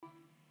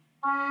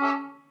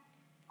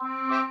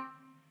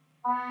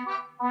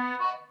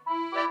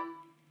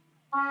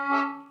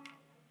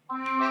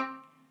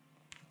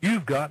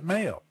You've got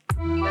mail.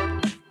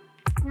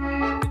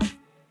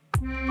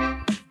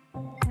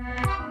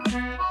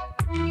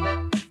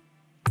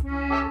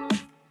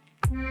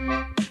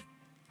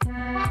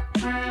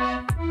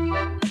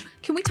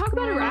 Can we talk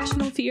about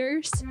irrational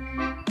fears?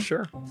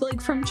 Sure.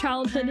 Like from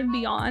childhood and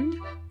beyond?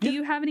 Do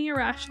you have any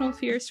irrational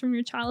fears from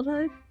your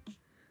childhood?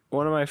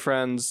 One of my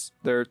friends,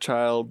 their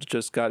child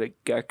just got a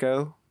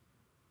gecko.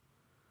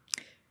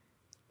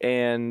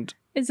 And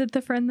Is it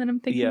the friend that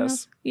I'm thinking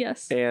of?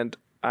 Yes. And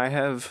I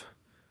have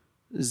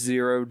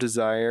zero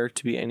desire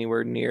to be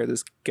anywhere near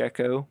this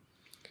gecko.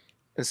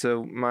 And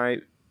so my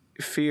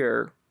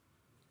fear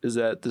is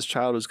that this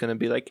child is going to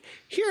be like,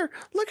 here,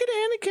 look at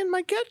Anakin,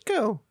 my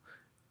gecko.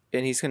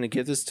 And he's going to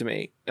give this to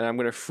me. And I'm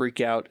going to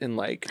freak out and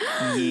like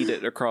yeet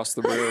it across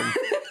the room.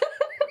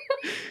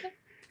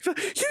 You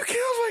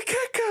killed my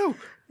gecko.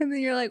 And then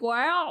you're like,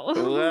 wow.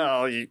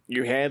 Well,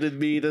 you handed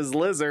me this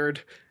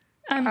lizard.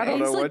 I don't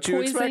know what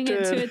you expected. He's like poisoning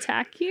it to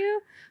attack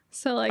you.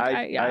 So like,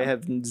 I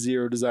have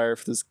zero desire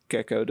for this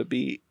gecko to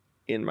be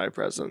in my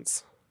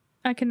presence.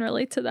 I can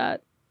relate to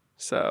that.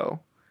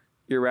 So,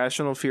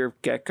 irrational fear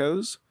of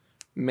geckos?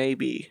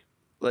 Maybe.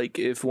 Like,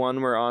 if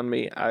one were on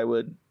me, I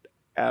would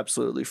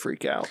absolutely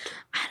freak out.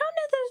 I don't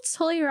know that it's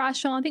totally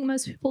irrational. I think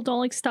most people don't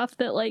like stuff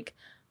that like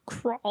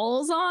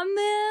crawls on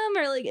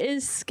them or like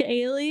is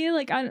scaly.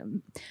 Like,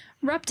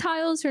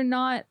 reptiles are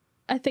not,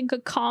 I think, a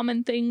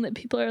common thing that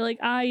people are like,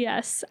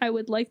 yes, I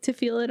would like to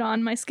feel it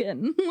on my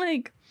skin.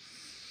 Like,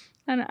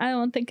 and I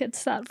don't think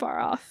it's that far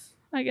off,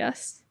 I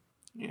guess.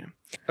 Yeah.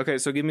 Okay,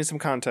 so give me some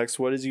context.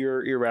 What is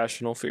your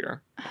irrational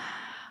fear? Oh,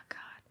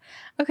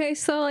 God. Okay,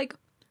 so like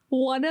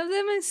one of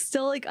them is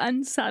still like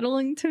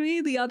unsettling to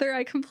me. The other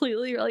I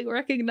completely like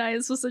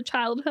recognize was a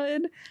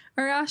childhood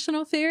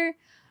irrational fear.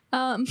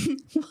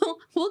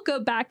 We'll go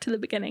back to the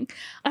beginning.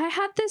 I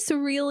had this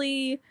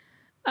really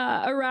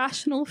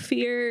irrational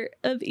fear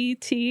of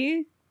ET,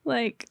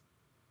 like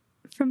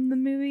from the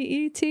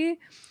movie ET.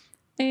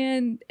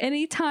 And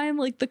anytime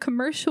like the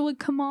commercial would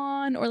come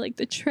on or like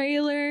the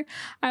trailer,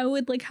 I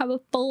would like have a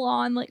full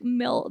on like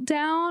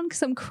meltdown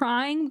because I'm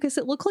crying because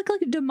it looked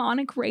like a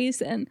demonic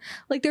raisin.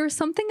 Like there was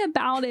something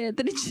about it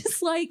that it's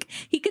just like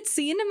he could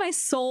see into my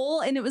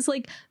soul, and it was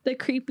like the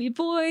creepy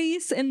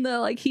voice and the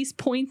like he's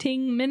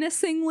pointing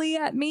menacingly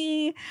at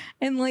me,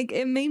 and like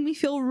it made me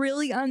feel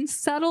really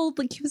unsettled.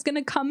 Like he was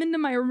gonna come into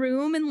my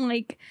room and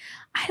like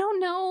I don't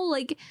know,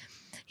 like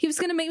he was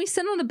going to make me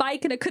sit on a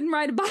bike and I couldn't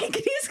ride a bike, and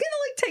he was going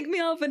to like take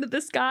me off into the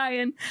sky,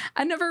 and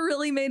I never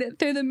really made it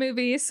through the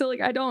movie, so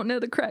like I don't know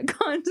the correct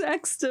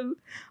context of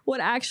what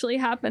actually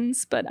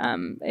happens, but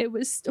it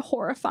was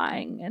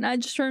horrifying. And I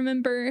just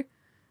remember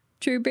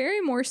Drew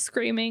Barrymore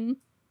screaming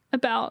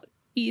about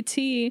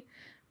E.T.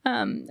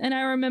 And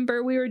I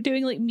remember we were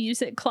doing like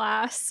music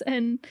class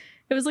and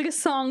it was like a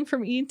song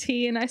from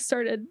E.T. and I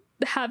started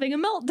having a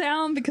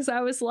meltdown because I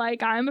was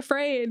like, I'm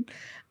afraid.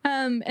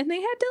 And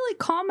they had to like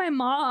call my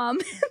mom.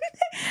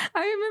 I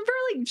remember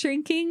like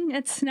drinking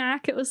a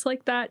snack. It was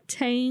like that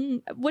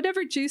Tang,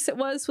 whatever juice it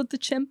was with the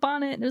chimp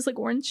on it. And it was like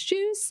orange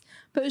juice,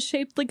 but it was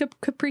shaped like a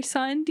Capri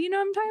Sun. Do you know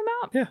what I'm talking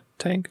about? Yeah,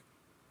 Tang.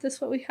 That's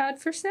what we had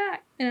for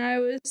snack. And I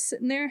was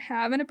sitting there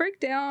having a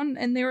breakdown,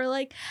 and they were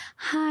like,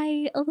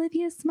 hi,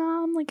 Olivia's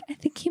mom. Like, I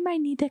think you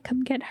might need to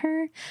come get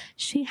her.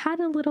 She had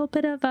a little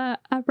bit of a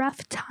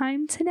rough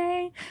time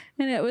today.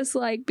 And it was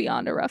like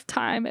beyond a rough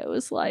time. It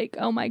was like,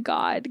 oh my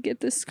God, get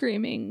this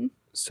screaming.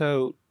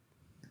 So,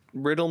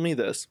 riddle me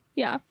this.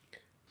 Yeah.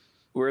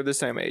 We're the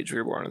same age. We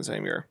were born in the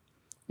same year.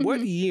 Mm-hmm.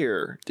 What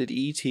year did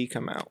E.T.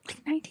 come out?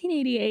 Like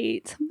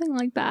 1988, something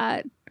like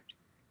that.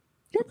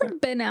 It had like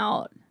been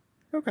out.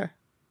 Okay.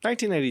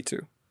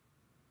 1982.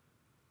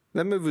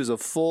 That movie was a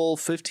full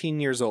 15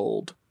 years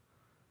old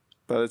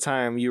by the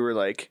time you were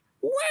like,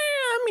 wow,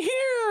 I'm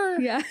here.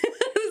 Yeah,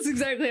 that's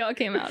exactly how it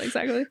came out.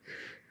 Exactly.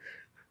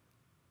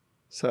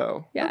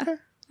 So, yeah, okay.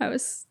 I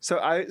was. So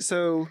I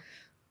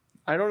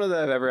don't know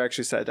that I've ever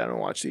actually sat down and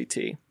watched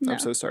E.T. No. I'm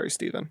so sorry,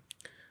 Steven.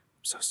 I'm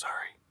so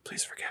sorry.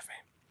 Please forgive me.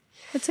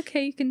 It's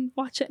okay. You can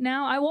watch it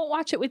now. I won't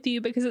watch it with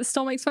you because it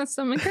still makes my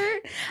stomach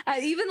hurt.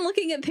 Even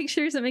looking at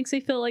pictures, it makes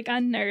me feel like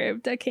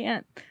unnerved. I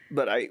can't.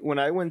 But when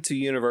I went to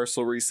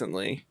Universal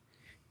recently,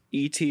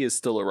 E.T. is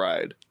still a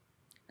ride.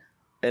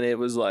 And it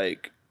was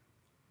like,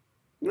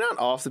 not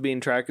off the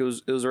beaten track. It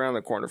was around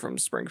the corner from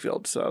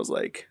Springfield. So I was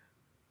like,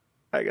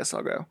 I guess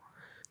I'll go.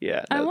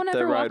 Yeah,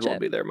 the ride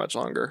won't be there much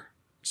longer.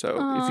 So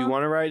if you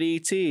want to ride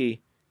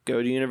E.T.,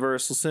 go to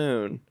Universal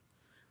soon.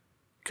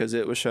 Because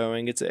it was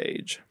showing its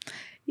age.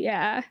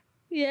 Yeah,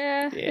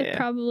 it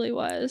probably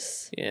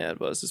was. Yeah, it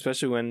was.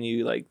 Especially when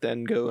you like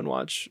then go and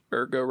watch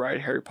or go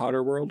ride Harry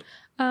Potter World.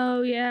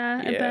 Oh, yeah,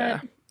 I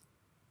bet.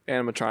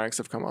 Animatronics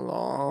have come a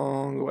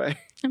long way.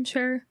 I'm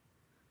sure.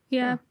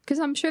 Yeah, because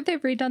I'm sure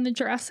they've redone the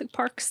Jurassic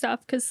Park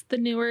stuff because the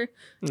newer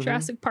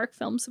Jurassic Park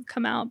films have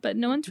come out, but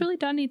no one's really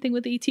done anything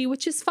with E.T.,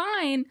 which is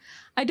fine.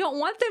 I don't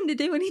want them to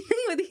do anything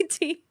with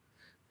E.T.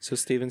 So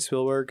Steven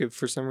Spielberg, if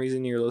for some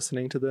reason you're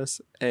listening to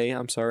this, A,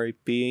 I'm sorry.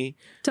 B,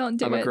 Don't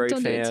do I'm a it. great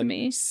Don't fan. do it to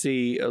me.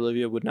 C,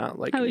 Olivia would not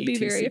like I an would be ET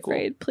very sequel.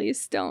 afraid.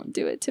 Please don't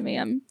do it to me.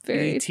 I'm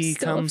very ET still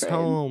comes afraid.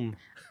 home.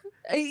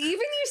 Even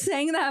you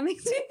saying that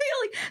makes me feel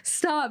like,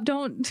 stop,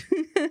 don't.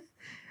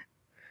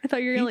 I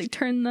thought you were going to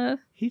turn the...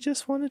 He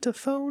just wanted to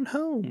phone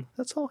home.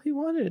 That's all he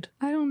wanted.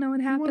 I don't know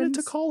what He happens. wanted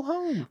to call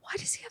home. Why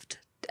does he have to...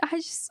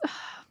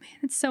 Oh, man,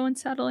 it's so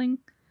unsettling.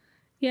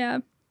 Yeah,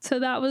 so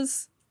that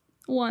was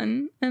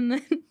one. And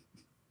then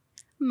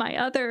my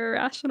other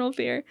irrational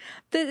fear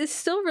that is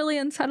still really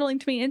unsettling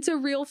to me. It's a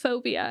real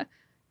phobia.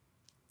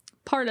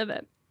 Part of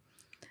it.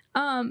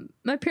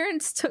 My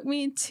parents took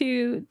me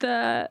to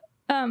the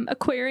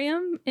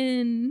aquarium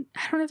in,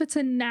 I don't know if it's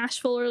in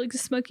Nashville or like the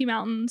Smoky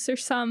Mountains or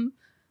some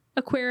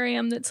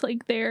aquarium that's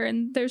like there,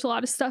 and there's a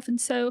lot of stuff. And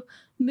so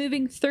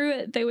moving through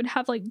it, they would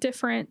have like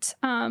different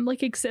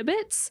like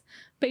exhibits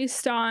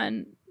based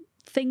on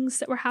things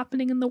that were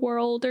happening in the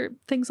world or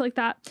things like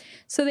that.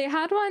 So they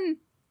had one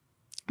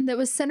that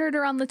was centered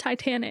around the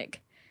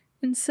Titanic.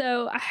 And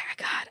so I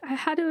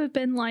had to have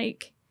been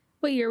like,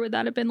 what year would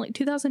that have been? Like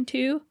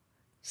 2002,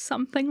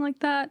 something like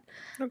that.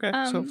 Okay,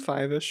 so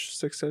 5-ish,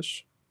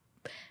 6-ish.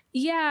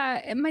 Yeah,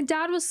 and my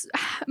dad was,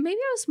 maybe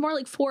I was more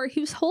like 4.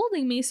 He was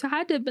holding me, so I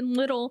had to have been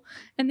little.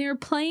 And they were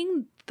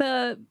playing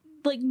the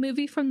like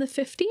movie from the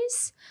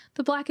 50s,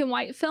 the black and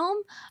white film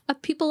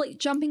of people like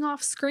jumping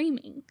off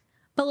screaming.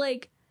 But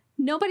like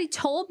nobody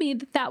told me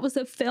that that was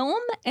a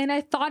film, and I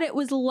thought it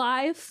was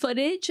live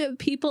footage of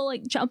people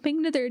like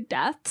jumping to their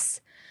deaths.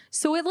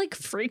 So it like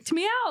freaked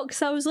me out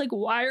because I was like,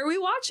 why are we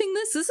watching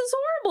this? This is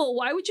horrible.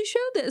 Why would you show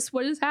this?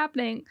 What is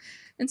happening?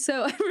 And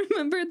so I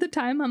remember the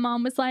time my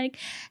mom was like,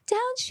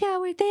 don't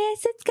show her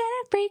this. It's going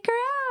to freak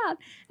her out.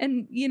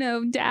 And, you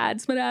know, my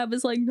dad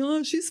was like,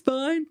 no, she's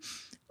fine.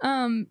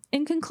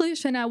 In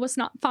conclusion, I was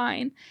not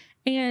fine.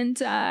 And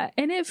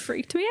it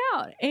freaked me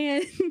out.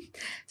 And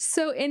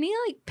so any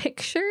like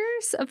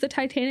pictures of the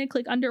Titanic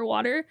like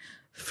underwater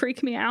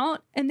freak me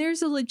out. And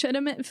there's a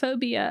legitimate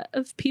phobia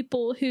of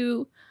people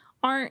who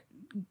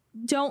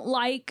don't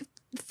like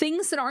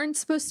things that aren't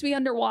supposed to be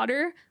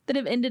underwater that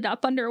have ended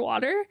up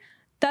underwater.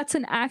 That's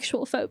an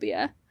actual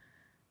phobia.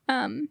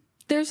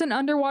 There's an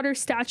underwater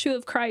statue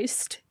of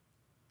Christ.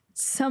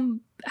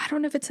 I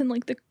don't know if it's in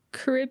like the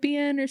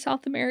Caribbean or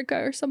South America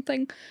or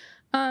something.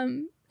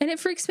 And it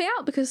freaks me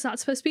out because it's not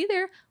supposed to be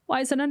there.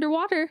 Why is it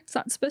underwater? It's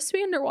not supposed to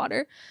be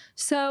underwater.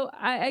 So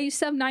I used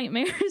to have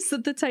nightmares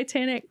that the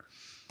Titanic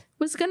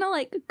was gonna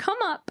like come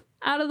up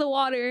out of the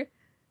water,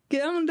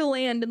 get onto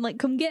land, and like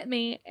come get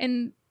me.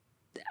 And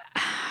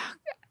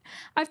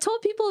I've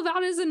told people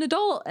about it as an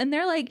adult, and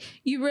they're like,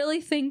 you really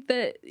think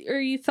that, or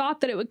you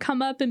thought that it would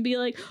come up and be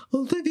like,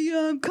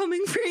 Olivia, I'm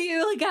coming for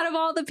you. Like, out of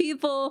all the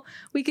people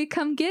we could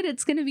come get,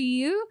 it's going to be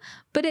you.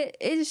 But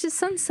it's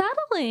just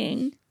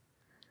unsettling.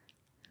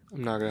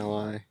 I'm not going to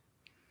lie.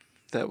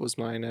 That was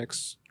my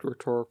next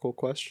rhetorical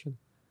question.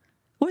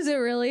 Was it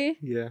really?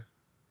 Yeah.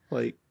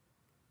 Like,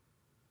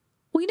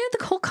 well, you know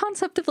the whole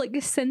concept of like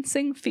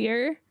sensing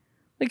fear?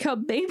 Like how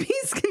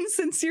babies can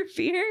sense your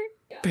fear?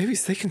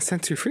 babies, they can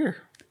sense your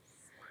fear.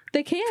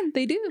 They can.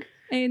 They do.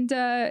 And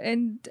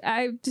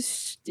I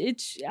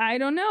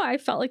don't know. I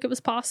felt like it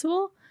was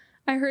possible.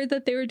 I heard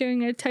that they were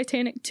doing a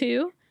Titanic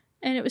 2,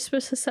 and it was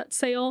supposed to set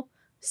sail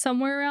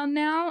somewhere around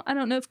now. I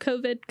don't know if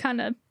COVID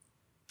kind of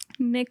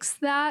nixed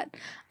that.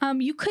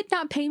 You could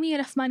not pay me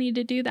enough money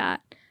to do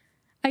that.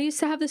 I used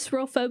to have this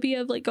real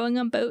phobia of like going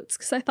on boats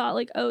because I thought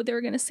like, oh, they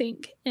were going to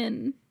sink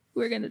and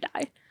we were going to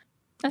die.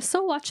 I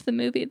still watch the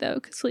movie though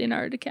because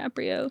Leonardo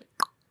DiCaprio.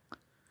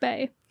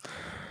 Bay.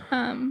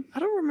 I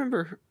don't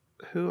remember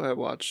who I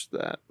watched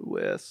that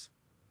with.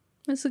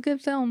 It's a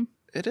good film.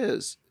 It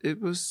is. It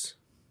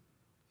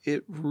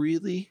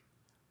really,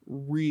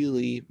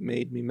 really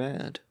made me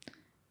mad.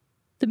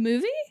 The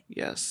movie?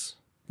 Yes.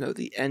 No,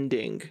 the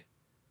ending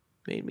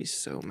made me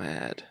so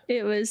mad.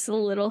 It was a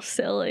little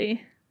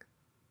silly.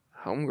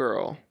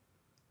 Homegirl.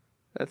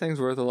 That thing's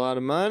worth a lot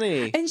of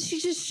money. And she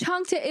just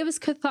chunked it. It was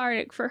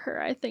cathartic for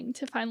her, I think,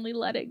 to finally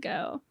let it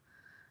go.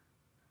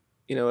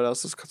 You know what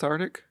else is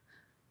cathartic?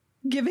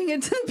 Giving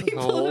it to the people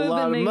a whole who have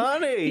lot been of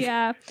money.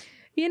 Yeah.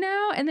 You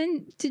know, and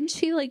then didn't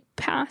she like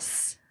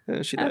pass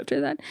She died.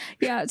 after that?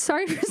 Yeah,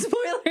 sorry for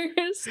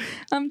spoilers.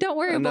 Don't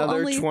worry about Another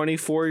only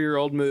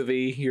 24-year-old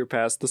movie. You're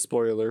past the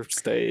spoiler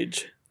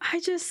stage.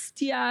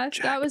 Jack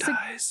that was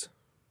dies.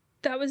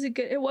 that was a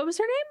good. What was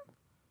her name?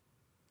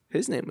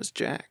 His name was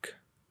Jack.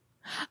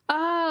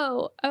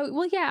 Oh,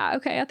 well, yeah.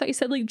 Okay, I thought you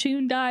said like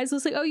June dies. I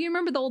was like, oh, you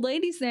remember the old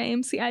lady's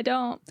name? See, I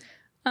don't.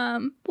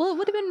 Well, it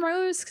would have been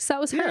Rose because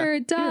that was her.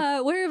 Duh.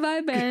 Yeah. Where have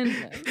I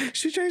been?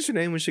 She changed her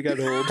name when she got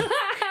old.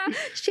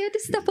 She had to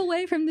step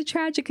away from the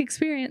tragic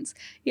experience.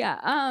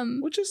 Yeah.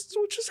 Which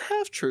is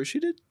half true. She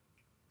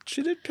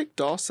did pick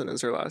Dawson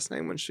as her last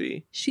name when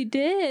she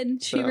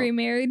did. She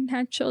remarried and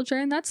had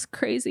children. That's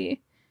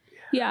crazy.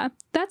 Yeah,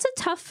 that's a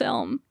tough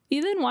film.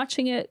 Even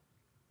watching it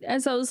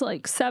as I was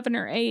like 7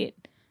 or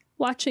 8,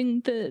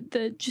 watching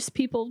the just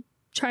people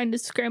trying to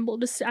scramble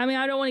to. I mean,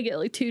 I don't want to get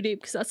like too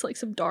deep because that's like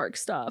some dark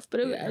stuff.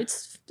 But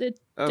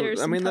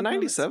I mean, the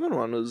 97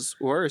 one was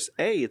worse.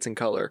 It's in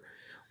color.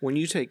 When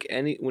you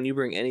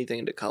bring anything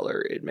into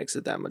color, it makes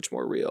it that much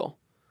more real.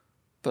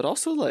 But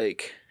also,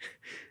 like,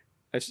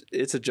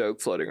 it's a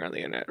joke floating around the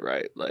internet,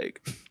 right?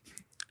 Like,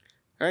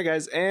 all right,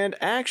 guys, and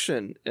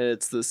action.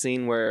 It's the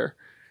scene where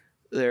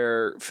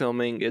they're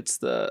filming. It's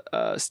the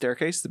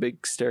staircase, the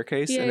big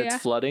staircase, and it's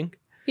flooding.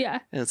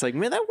 Yeah. And it's like,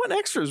 man, that one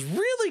extra is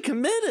really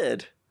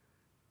committed.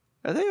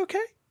 Are they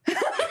okay?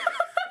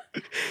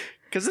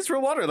 Because it's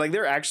real water. Like,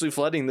 they're actually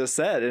flooding the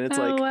set, and it's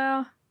like,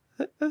 wow.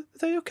 Are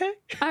they okay?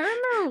 I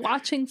remember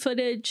watching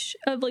footage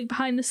of like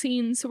behind the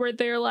scenes where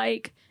they're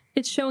like,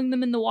 it's showing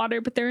them in the water,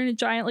 but they're in a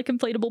giant like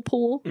inflatable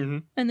pool,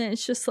 and then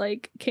it's just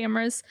like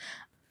cameras.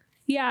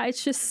 Yeah,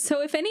 it's just,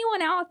 so if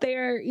anyone out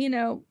there, you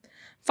know,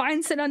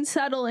 finds it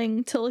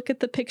unsettling to look at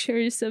the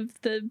pictures of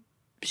the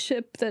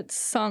ship that's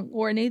sunk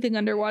or anything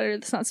underwater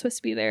that's not supposed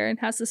to be there and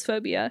has this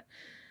phobia,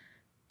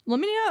 let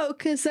me know,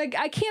 because like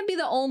I can't be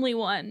the only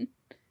one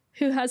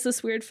who has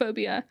this weird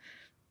phobia.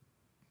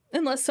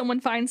 Unless someone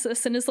finds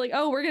this and is like,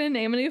 oh, we're going to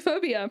name a new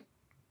phobia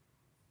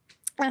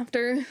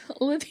after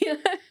Olivia.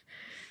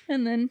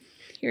 And then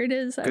here it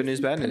is. Good news,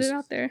 bad news. Put it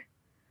out there.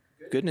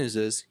 Good news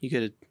is you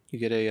get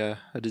a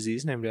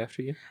disease named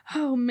after you.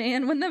 Oh,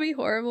 man. Wouldn't that be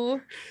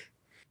horrible?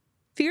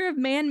 Fear of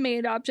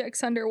man-made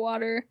objects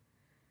underwater.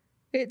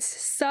 It's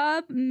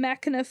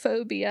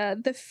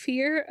submechanophobia, the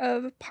fear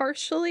of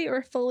partially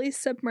or fully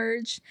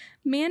submerged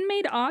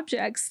man-made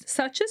objects,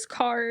 such as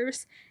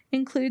cars,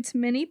 includes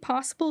many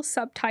possible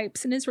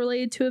subtypes and is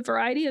related to a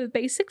variety of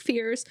basic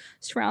fears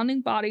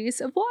surrounding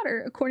bodies of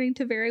water, according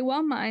to Very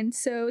Well Mind.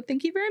 So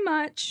thank you very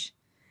much.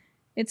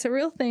 It's a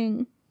real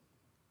thing.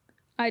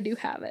 I do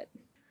have it.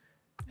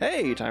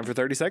 Hey, time for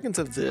 30 seconds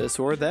of this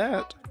or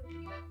that.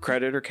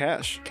 Credit or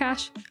cash?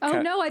 Cash.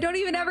 Oh, no, I don't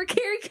even ever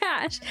carry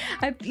cash.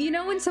 You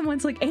know when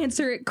someone's like,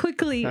 answer it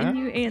quickly, and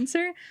you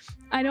answer?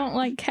 I don't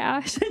like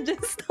cash. I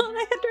just thought I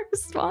had to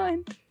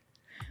respond.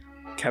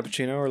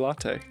 Cappuccino or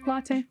latte?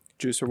 Latte.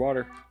 Juice or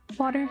water?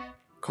 Water.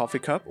 Coffee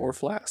cup or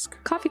flask?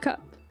 Coffee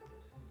cup.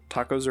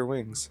 Tacos or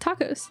wings?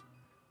 Tacos.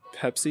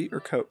 Pepsi or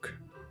Coke?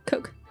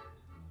 Coke.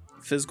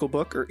 Physical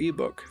book or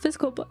ebook?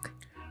 Physical book.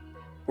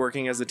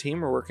 Working as a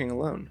team or working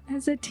alone?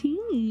 As a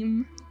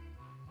team.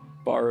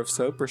 Bar of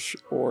soap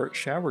or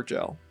shower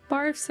gel?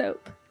 Bar of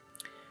soap.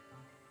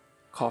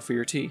 Coffee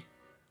or tea?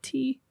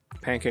 Tea.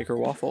 Pancake or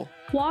waffle?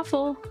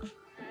 Waffle.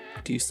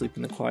 Do you sleep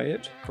in the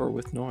quiet or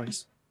with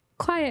noise?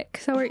 Quiet,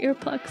 because I wear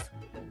earplugs.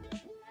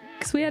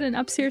 Because we had an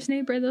upstairs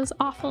neighbor that was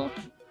awful.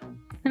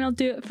 And I'll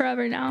do it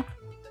forever now.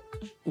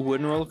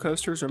 Wooden roller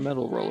coasters or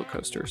metal roller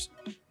coasters?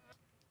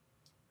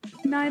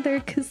 Neither,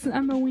 because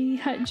I'm a Weenie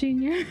Hut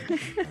Junior.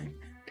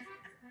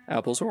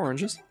 Apples or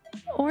oranges?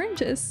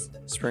 Oranges.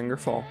 Spring or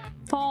fall?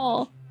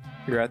 Fall.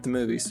 You're at the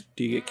movies.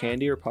 Do you get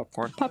candy or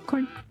popcorn?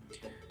 Popcorn.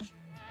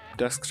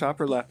 Desktop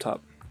or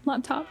laptop?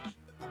 Laptop.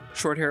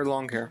 Short hair or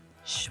long hair?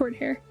 Short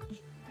hair.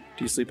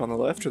 Do you sleep on the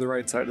left or the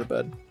right side of the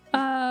bed?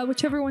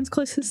 Whichever one's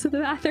closest to the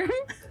bathroom.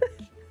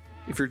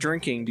 If you're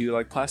drinking, do you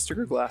like plastic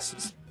or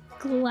glasses?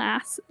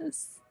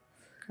 Glasses.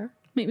 Okay.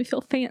 Make me feel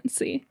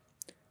fancy.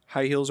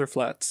 High heels or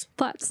flats?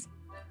 Flats.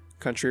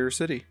 Country or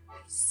city?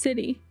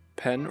 City.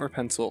 Pen or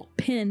pencil?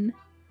 Pin.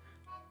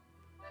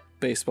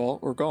 Baseball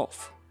or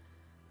golf?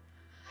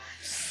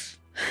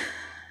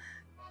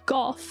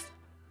 Golf.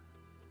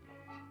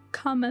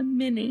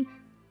 Mini.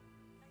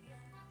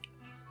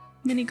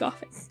 Mini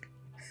golfing.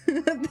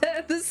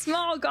 the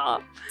small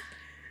golf.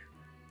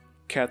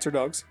 Cats or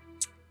dogs?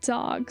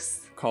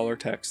 Dogs. Call or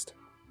text?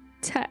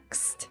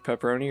 Text.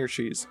 Pepperoni or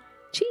cheese?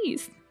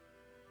 Cheese.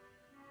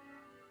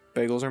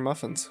 Bagels or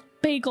muffins?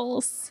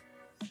 Bagels.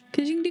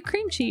 Because you can do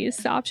cream cheese.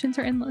 The options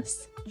are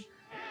endless.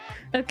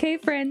 Okay,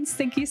 friends.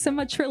 Thank you so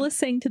much for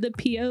listening to the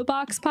P.O.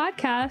 Box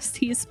Podcast.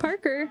 He's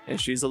Parker.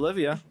 And she's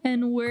Olivia.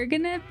 And we're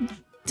going to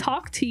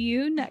talk to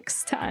you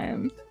next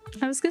time.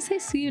 I was going to say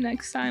see you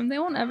next time. They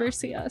won't ever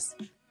see us.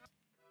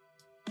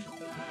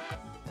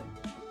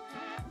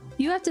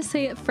 You have to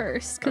say it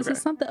first, because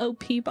it's not the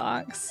OP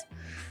box.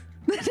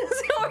 That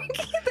doesn't work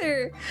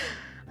either.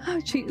 Oh,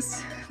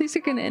 jeez. These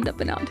are going to end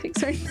up in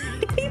outtakes, right?